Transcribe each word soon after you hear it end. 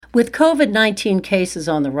With COVID-19 cases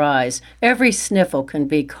on the rise, every sniffle can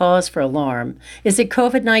be cause for alarm. Is it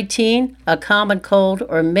COVID-19, a common cold,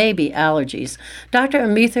 or maybe allergies? Dr.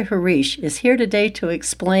 Amitha Harish is here today to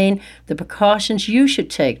explain the precautions you should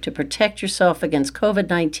take to protect yourself against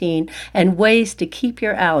COVID-19 and ways to keep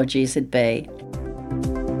your allergies at bay.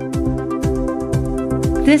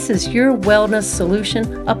 This is Your Wellness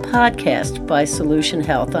Solution, a podcast by Solution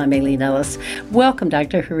Health. I'm Aileen Ellis. Welcome,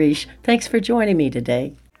 Dr. Harish. Thanks for joining me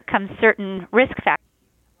today. Comes certain risk factors.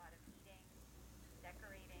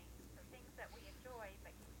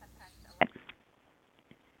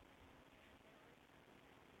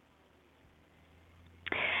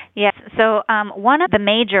 Yes, so one of the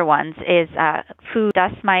major ones is food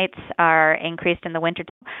dust mites are increased in the winter.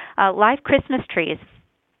 Live Christmas trees.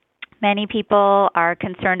 Many people are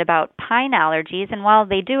concerned about pine allergies, and while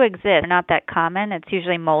they do exist, they're not that common. It's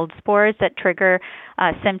usually mold spores that trigger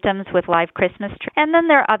symptoms with live Christmas trees. And then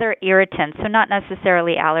there are other irritants, so not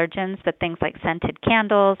necessarily allergens, but things like scented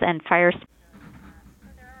candles and fire.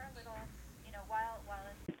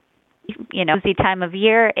 Busy time of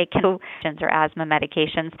year, it can or asthma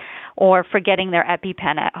medications, or forgetting their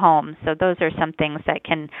EpiPen at home. So those are some things that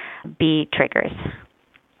can be triggers.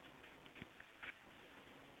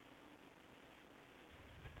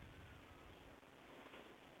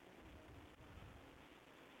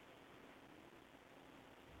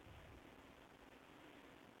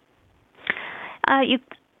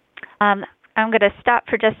 I'm going to stop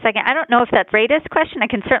for just a second. I don't know if that's the greatest question. I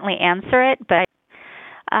can certainly answer it, but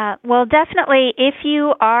well, definitely, if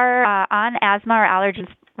you are on asthma or allergies,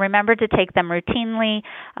 remember to take them routinely.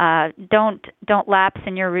 Don't lapse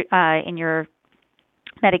in your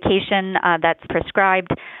medication that's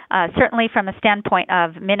prescribed. Certainly, from a standpoint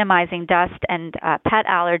of minimizing dust and pet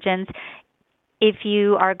allergens, if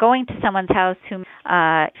you are going to someone's house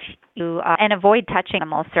and avoid touching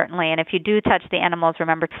animals, certainly. And if you do touch the animals,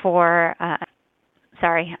 remember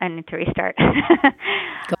sorry, I need to restart.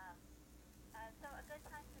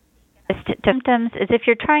 Symptoms is if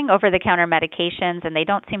you're trying over-the-counter medications and they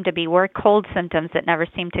don't seem to be cold symptoms that never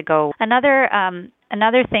seem to go. Another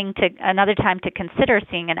time to consider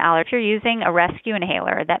seeing an allergist, if you're using a rescue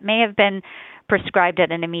inhaler that may have been prescribed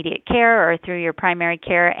at an immediate care or through your primary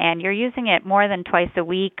care, and you're using it more than twice a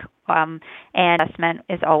week, and assessment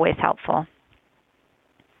is always helpful.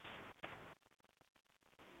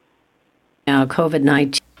 Now,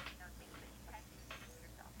 COVID-19.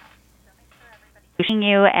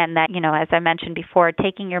 You and that, as I mentioned before,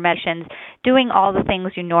 taking your medicines, doing all the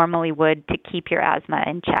things you normally would to keep your asthma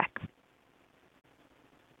in check.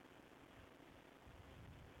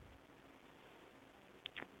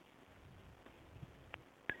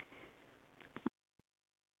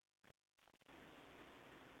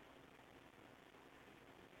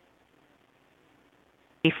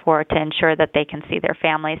 Before to ensure that they can see their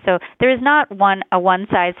family. So there is not a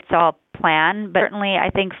one-size-fits-all plan, but certainly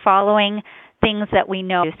I think following things that we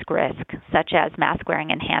know reduce risk, such as mask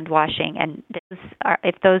wearing and hand washing, and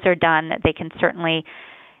if those are done, they can certainly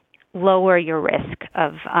lower your risk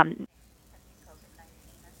of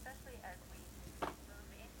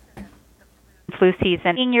flu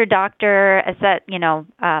season. Seeing your doctor,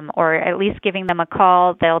 or at least giving them a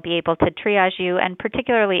call, they'll be able to triage you, and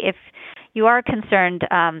particularly if you are concerned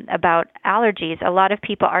about allergies, a lot of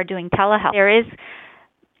people are doing telehealth. There is,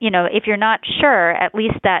 if you're not sure, at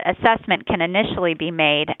least that assessment can initially be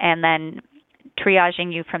made and then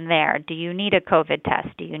triaging you from there. Do you need a COVID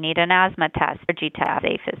test? Do you need an asthma test? Allergy test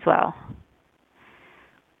safe as well.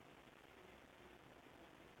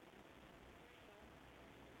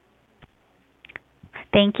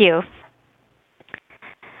 Thank you.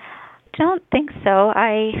 Don't think so.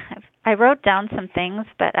 I wrote down some things,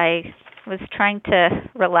 but I was trying to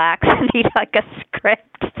relax and read like a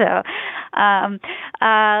script. So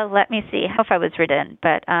let me see. I don't know if I was written,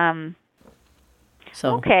 but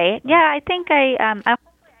okay. Yeah, I think I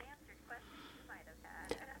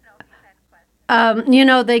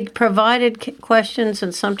They provided questions,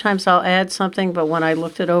 and sometimes I'll add something, but when I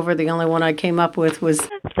looked it over, the only one I came up with was...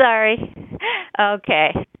 Sorry.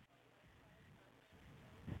 Okay.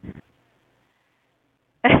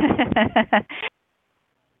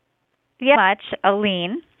 Yeah, much,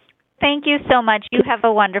 Aline. Thank you so much. You have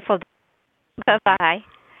a wonderful day. Bye-bye.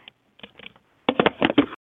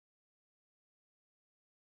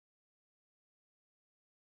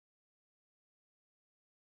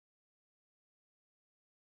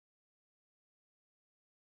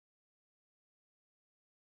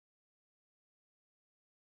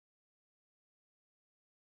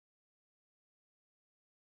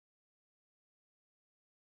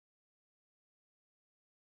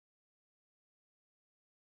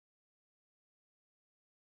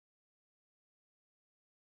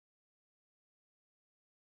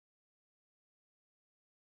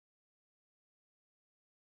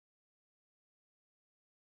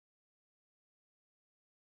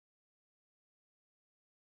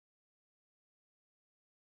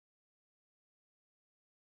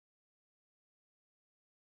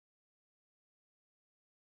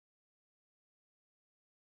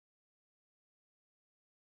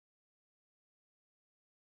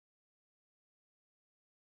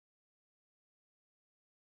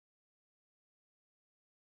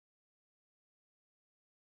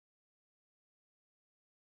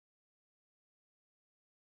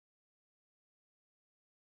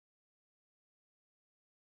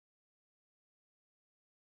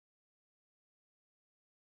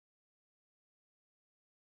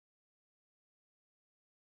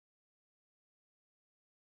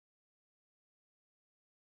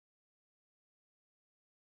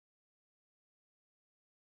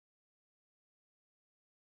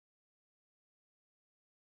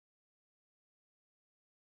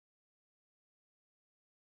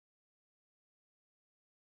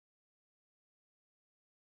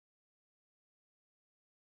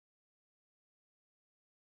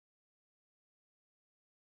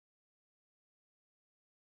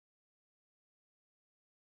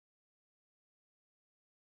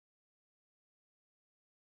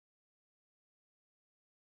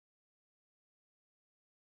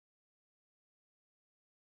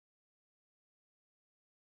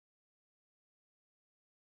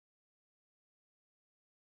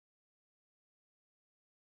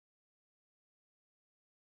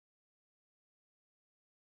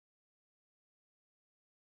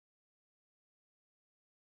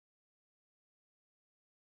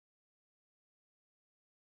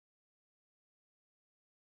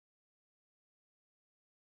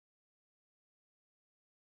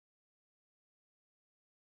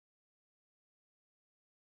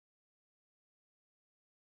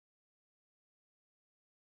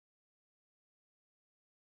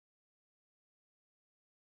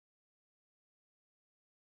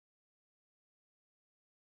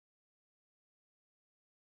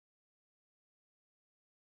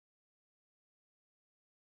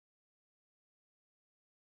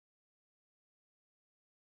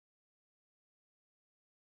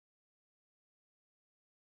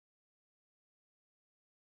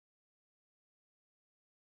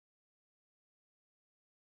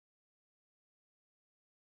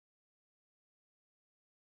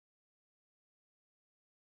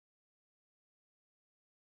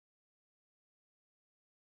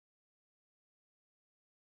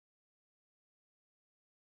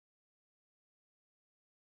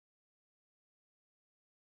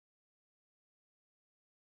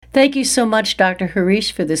 Thank you so much, Dr.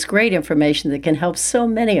 Harish, for this great information that can help so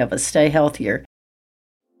many of us stay healthier.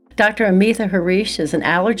 Dr. Amitha Harish is an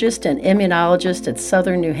allergist and immunologist at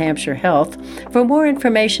Southern New Hampshire Health. For more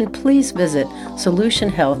information, please visit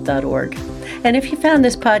solutionhealth.org. And if you found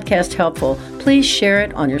this podcast helpful, please share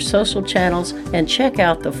it on your social channels and check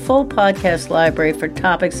out the full podcast library for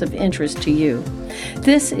topics of interest to you.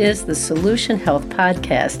 This is the Solution Health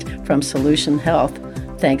Podcast from Solution Health.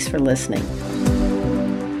 Thanks for listening.